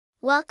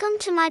Welcome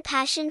to my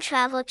Passion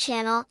Travel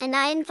channel, and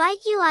I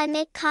invite you. I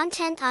make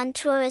content on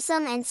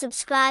tourism, and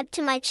subscribe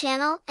to my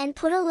channel and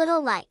put a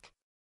little like.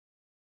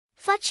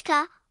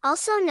 Fuchka,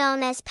 also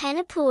known as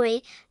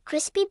Panipuri,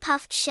 crispy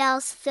puffed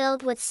shells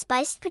filled with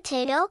spiced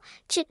potato,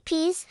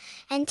 chickpeas,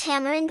 and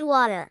tamarind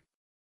water.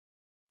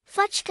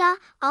 Fuchka,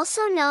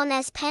 also known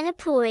as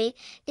Panipuri,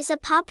 is a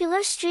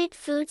popular street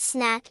food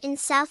snack in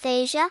South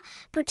Asia,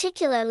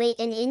 particularly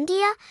in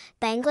India,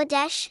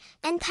 Bangladesh,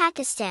 and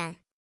Pakistan.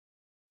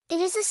 It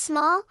is a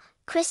small,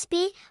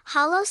 crispy,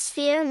 hollow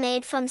sphere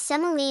made from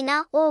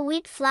semolina or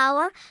wheat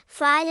flour,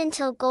 fried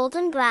until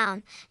golden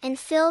brown, and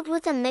filled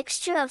with a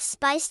mixture of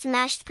spiced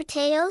mashed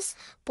potatoes,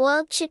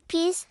 boiled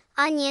chickpeas,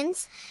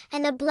 onions,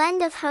 and a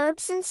blend of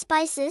herbs and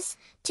spices.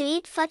 To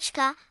eat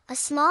fuchka, a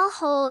small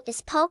hole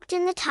is poked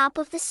in the top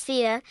of the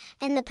sphere,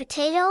 and the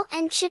potato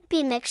and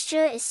chickpea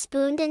mixture is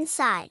spooned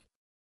inside.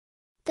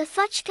 The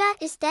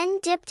fuchka is then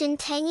dipped in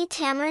tangy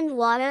tamarind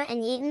water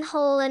and eaten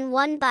whole in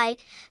one bite,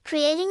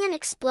 creating an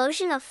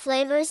explosion of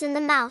flavors in the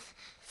mouth.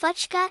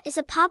 Fuchka is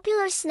a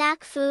popular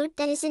snack food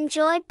that is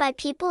enjoyed by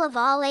people of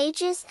all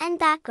ages and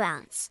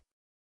backgrounds.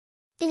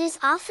 It is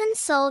often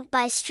sold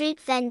by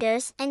street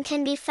vendors and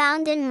can be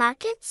found in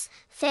markets,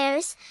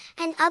 fairs,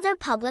 and other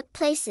public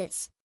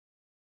places.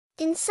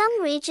 In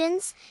some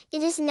regions,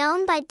 it is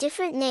known by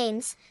different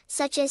names,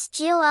 such as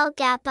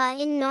Golgappa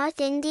in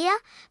North India,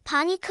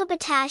 Pani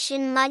Kubatash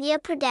in Madhya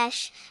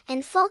Pradesh,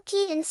 and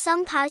Fulki in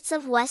some parts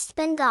of West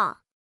Bengal.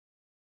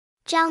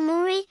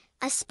 Jhalmuri,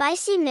 a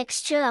spicy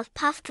mixture of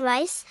puffed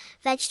rice,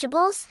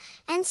 vegetables,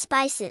 and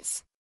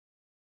spices.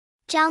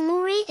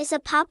 Jhalmuri is a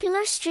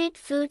popular street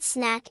food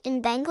snack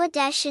in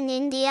Bangladesh and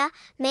India,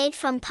 made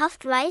from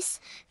puffed rice,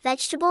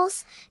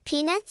 vegetables,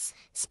 peanuts,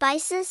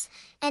 spices,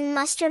 and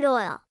mustard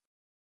oil.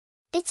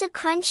 It's a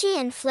crunchy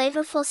and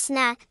flavorful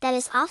snack that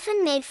is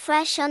often made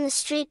fresh on the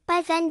street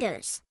by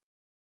vendors.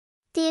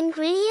 The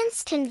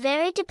ingredients can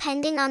vary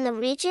depending on the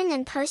region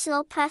and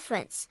personal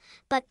preference,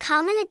 but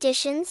common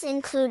additions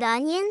include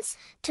onions,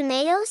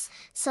 tomatoes,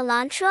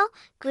 cilantro,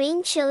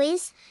 green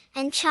chilies,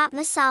 and chaat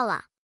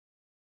masala.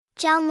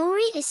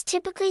 Jhalmuri is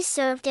typically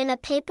served in a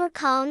paper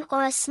cone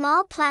or a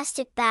small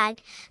plastic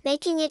bag,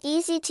 making it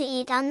easy to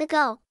eat on the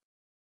go.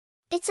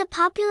 It's a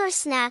popular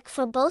snack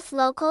for both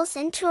locals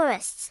and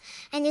tourists,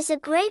 and is a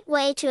great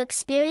way to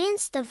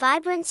experience the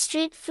vibrant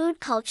street food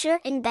culture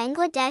in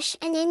Bangladesh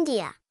and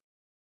India.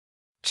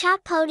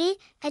 Chotpoti,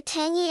 a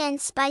tangy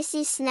and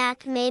spicy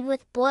snack made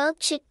with boiled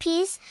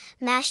chickpeas,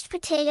 mashed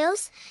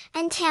potatoes,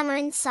 and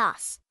tamarind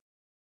sauce.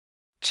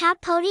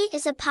 Chotpoti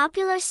is a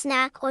popular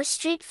snack or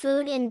street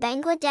food in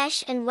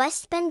Bangladesh and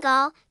West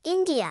Bengal,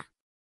 India.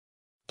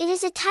 It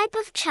is a type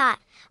of chaat,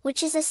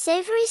 which is a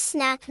savory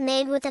snack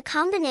made with a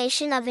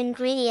combination of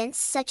ingredients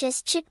such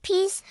as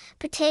chickpeas,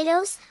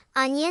 potatoes,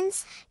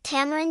 onions,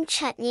 tamarind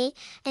chutney,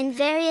 and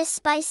various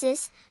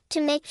spices. To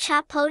make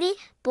chotpoti,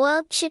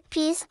 boiled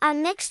chickpeas are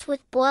mixed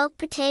with boiled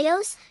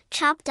potatoes,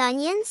 chopped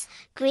onions,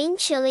 green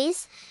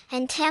chilies,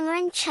 and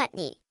tamarind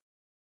chutney.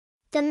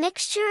 The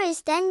mixture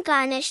is then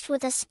garnished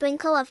with a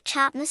sprinkle of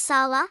chaat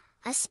masala,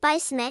 a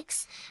spice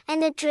mix,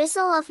 and a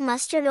drizzle of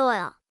mustard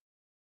oil.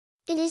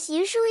 It is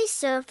usually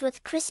served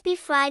with crispy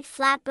fried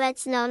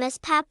flatbreads known as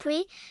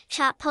papri.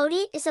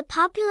 Chotpoti is a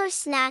popular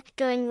snack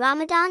during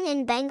Ramadan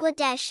in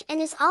Bangladesh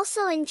and is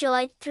also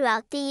enjoyed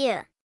throughout the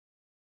year.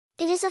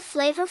 It is a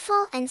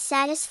flavorful and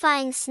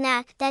satisfying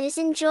snack that is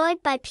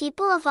enjoyed by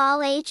people of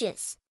all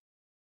ages.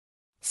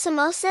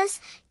 Samosas,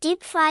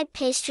 deep-fried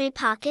pastry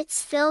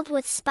pockets filled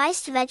with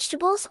spiced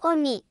vegetables or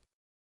meat.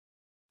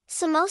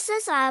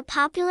 Samosas are a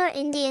popular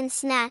Indian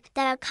snack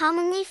that are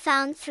commonly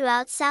found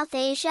throughout South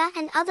Asia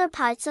and other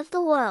parts of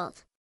the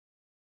world.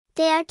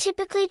 They are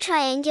typically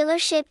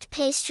triangular-shaped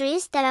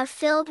pastries that are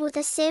filled with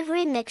a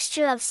savory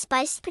mixture of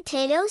spiced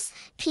potatoes,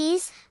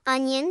 peas,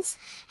 onions,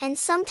 and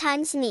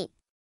sometimes meat.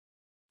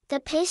 The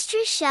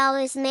pastry shell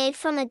is made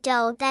from a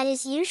dough that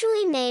is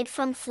usually made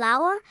from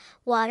flour,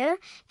 water,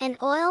 and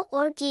oil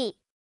or ghee.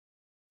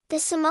 The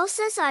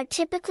samosas are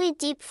typically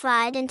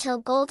deep-fried until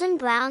golden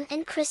brown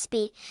and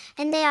crispy,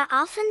 and they are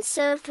often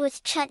served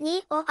with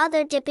chutney or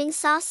other dipping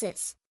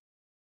sauces.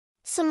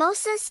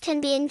 Samosas can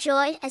be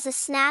enjoyed as a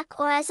snack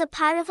or as a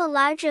part of a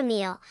larger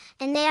meal,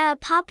 and they are a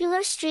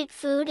popular street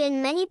food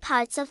in many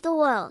parts of the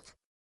world.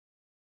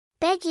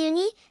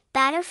 Beguni,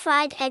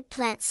 batter-fried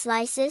eggplant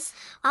slices,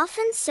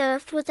 often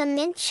served with a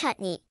mint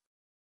chutney.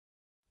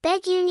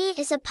 Beguni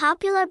is a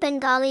popular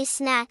Bengali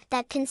snack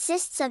that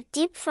consists of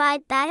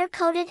deep-fried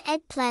batter-coated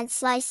eggplant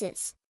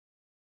slices.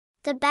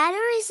 The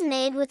batter is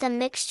made with a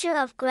mixture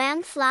of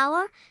gram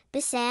flour,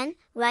 besan,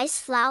 rice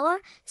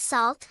flour,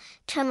 salt,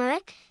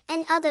 turmeric,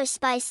 and other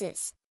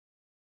spices.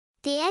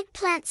 The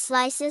eggplant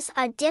slices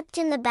are dipped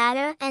in the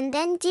batter and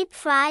then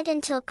deep-fried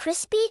until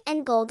crispy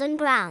and golden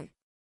brown.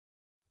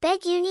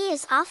 Beguni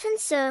is often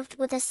served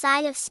with a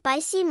side of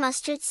spicy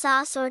mustard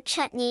sauce or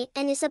chutney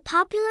and is a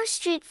popular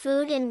street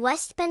food in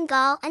West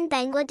Bengal and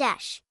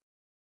Bangladesh.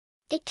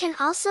 It can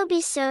also be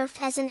served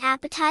as an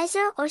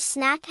appetizer or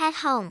snack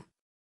at home.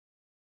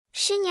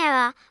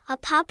 Shingara, a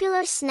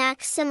popular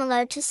snack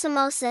similar to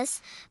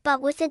samosas,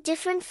 but with a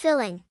different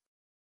filling.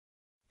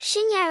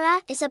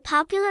 Shingara is a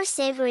popular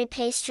savory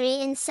pastry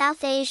in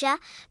South Asia,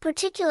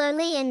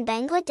 particularly in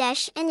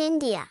Bangladesh and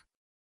India.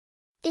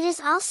 It is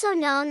also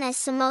known as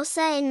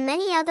samosa in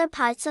many other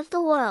parts of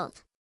the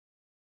world.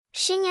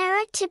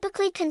 Shingara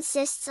typically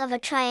consists of a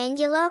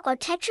triangular or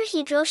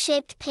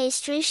tetrahedral-shaped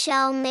pastry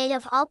shell made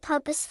of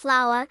all-purpose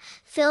flour,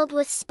 filled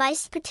with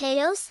spiced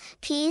potatoes,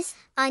 peas,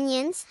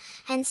 onions,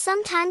 and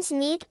sometimes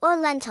meat or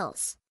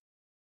lentils.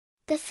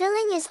 The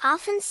filling is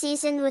often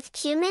seasoned with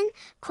cumin,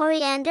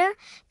 coriander,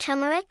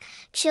 turmeric,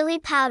 chili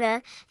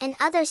powder, and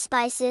other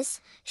spices.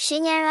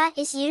 Shingara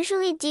is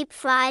usually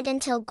deep-fried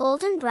until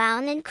golden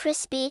brown and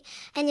crispy,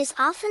 and is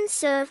often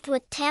served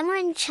with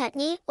tamarind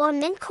chutney or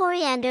mint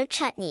coriander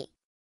chutney.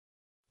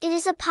 It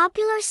is a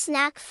popular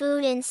snack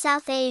food in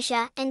South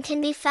Asia and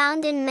can be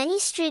found in many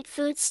street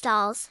food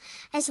stalls,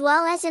 as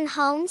well as in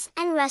homes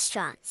and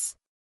restaurants.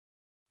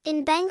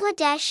 In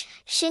Bangladesh,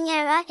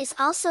 shingara is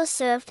also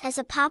served as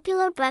a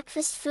popular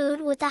breakfast food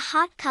with a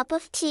hot cup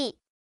of tea.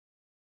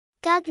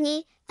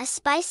 Ghugni, a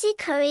spicy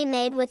curry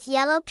made with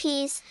yellow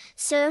peas,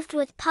 served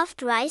with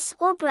puffed rice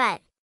or bread.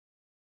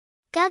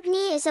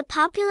 Ghugni is a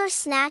popular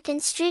snack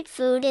and street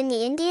food in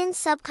the Indian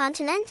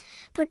subcontinent,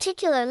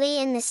 particularly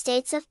in the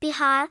states of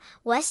Bihar,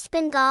 West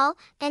Bengal,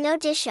 and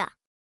Odisha.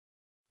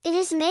 It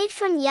is made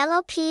from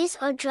yellow peas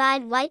or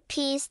dried white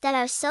peas that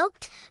are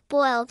soaked,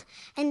 boiled,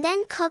 and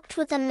then cooked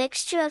with a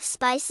mixture of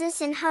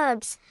spices and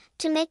herbs.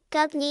 To make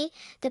ghugni,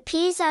 the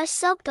peas are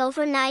soaked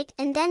overnight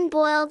and then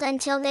boiled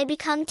until they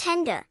become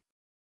tender.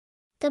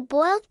 The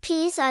boiled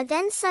peas are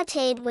then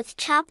sautéed with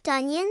chopped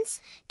onions,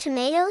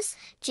 tomatoes,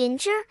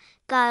 ginger,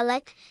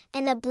 garlic,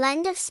 and a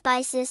blend of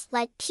spices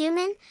like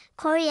cumin,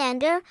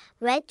 coriander,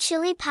 red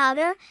chili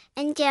powder,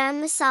 and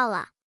garam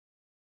masala.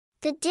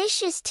 The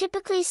dish is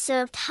typically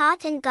served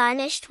hot and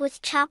garnished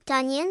with chopped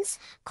onions,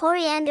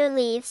 coriander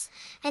leaves,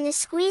 and a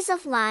squeeze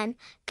of lime.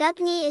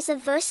 Ghugni is a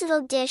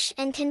versatile dish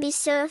and can be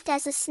served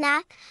as a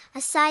snack,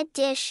 a side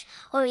dish,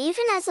 or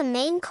even as a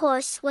main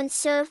course when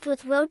served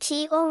with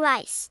roti or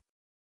rice.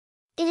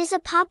 It is a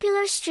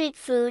popular street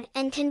food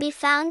and can be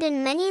found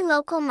in many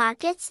local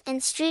markets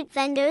and street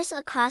vendors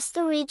across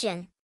the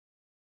region.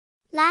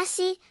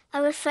 Lassi,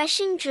 a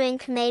refreshing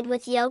drink made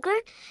with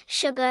yogurt,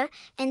 sugar,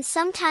 and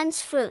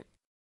sometimes fruit.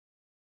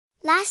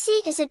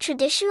 Lassi is a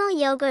traditional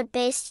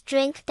yogurt-based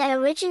drink that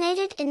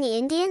originated in the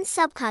Indian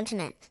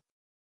subcontinent.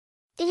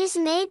 It is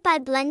made by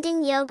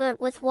blending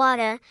yogurt with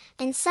water,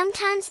 and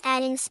sometimes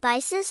adding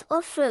spices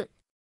or fruit.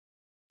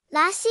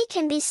 Lassi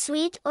can be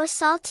sweet or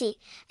salty,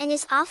 and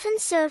is often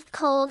served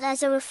cold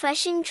as a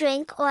refreshing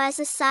drink or as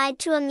a side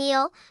to a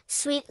meal.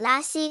 Sweet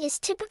lassi is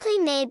typically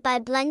made by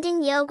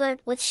blending yogurt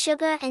with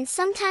sugar and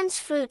sometimes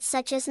fruit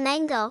such as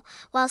mango,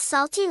 while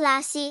salty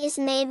lassi is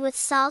made with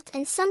salt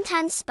and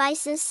sometimes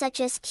spices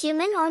such as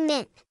cumin or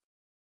mint.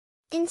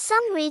 In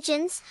some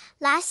regions,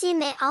 lassi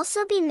may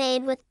also be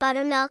made with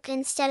buttermilk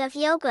instead of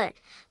yogurt.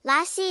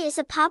 Lassi is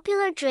a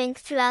popular drink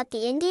throughout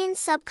the Indian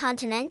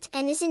subcontinent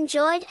and is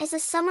enjoyed as a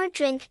summer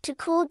drink to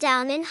cool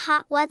down in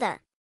hot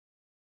weather.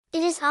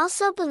 It is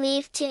also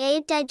believed to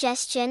aid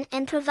digestion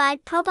and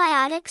provide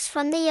probiotics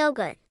from the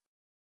yogurt.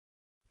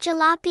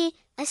 Jilapi,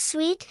 a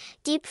sweet,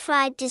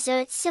 deep-fried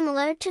dessert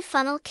similar to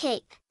funnel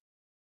cake.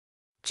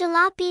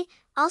 Jilapi,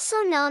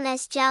 also known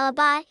as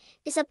jalebi,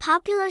 is a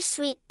popular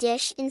sweet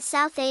dish in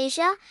South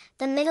Asia,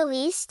 the Middle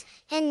East,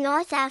 and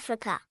North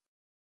Africa.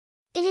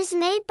 It is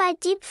made by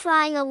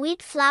deep-frying a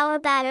wheat flour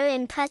batter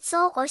in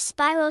pretzel or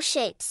spiral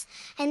shapes,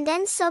 and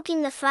then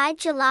soaking the fried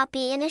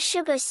jalebi in a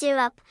sugar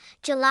syrup.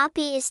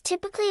 Jalebi is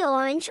typically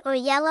orange or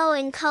yellow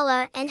in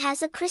color and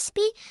has a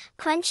crispy,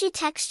 crunchy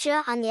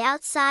texture on the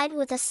outside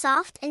with a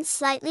soft and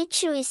slightly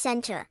chewy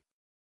center.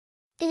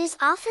 It is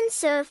often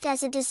served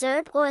as a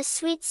dessert or a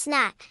sweet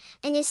snack,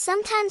 and is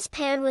sometimes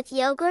paired with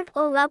yogurt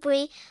or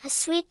rubri, a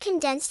sweet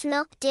condensed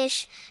milk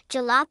dish.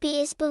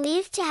 Jalebi is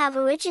believed to have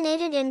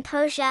originated in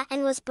Persia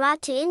and was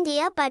brought to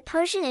India by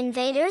Persian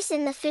invaders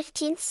in the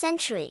 15th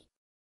century.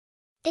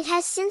 It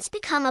has since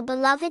become a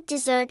beloved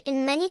dessert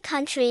in many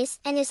countries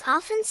and is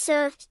often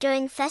served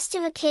during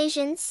festive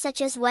occasions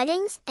such as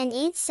weddings and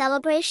Eid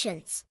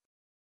celebrations.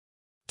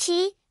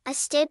 Tea, a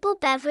staple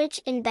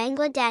beverage in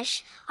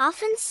Bangladesh,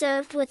 often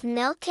served with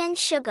milk and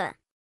sugar.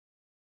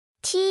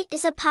 Tea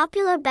is a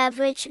popular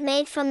beverage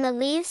made from the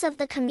leaves of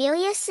the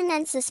Camellia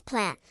sinensis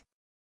plant.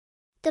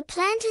 The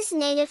plant is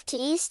native to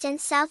East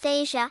and South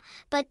Asia,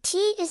 but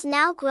tea is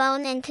now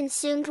grown and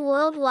consumed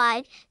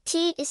worldwide.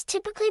 Tea is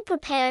typically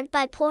prepared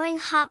by pouring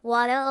hot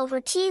water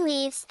over tea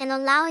leaves and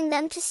allowing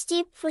them to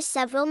steep for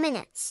several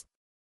minutes.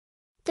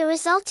 The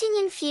resulting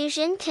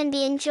infusion can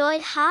be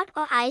enjoyed hot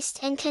or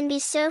iced and can be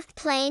served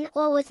plain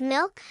or with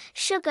milk,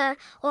 sugar,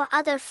 or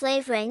other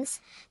flavorings.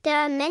 There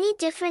are many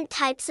different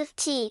types of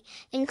tea,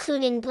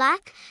 including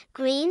black,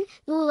 green,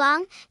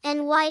 oolong,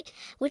 and white,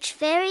 which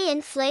vary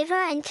in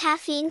flavor and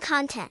caffeine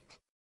content.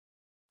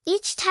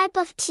 Each type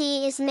of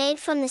tea is made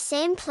from the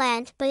same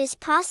plant but is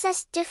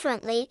processed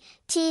differently.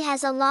 Tea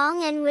has a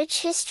long and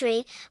rich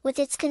history, with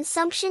its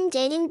consumption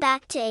dating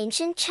back to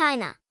ancient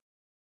China.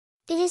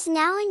 It is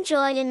now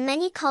enjoyed in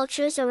many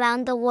cultures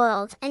around the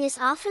world and is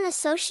often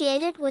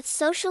associated with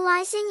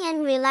socializing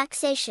and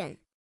relaxation.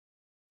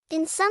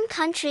 In some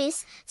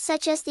countries,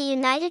 such as the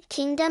United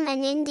Kingdom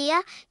and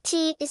India,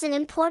 tea is an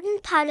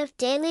important part of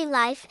daily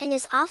life and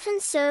is often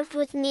served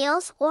with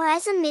meals or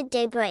as a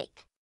midday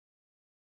break.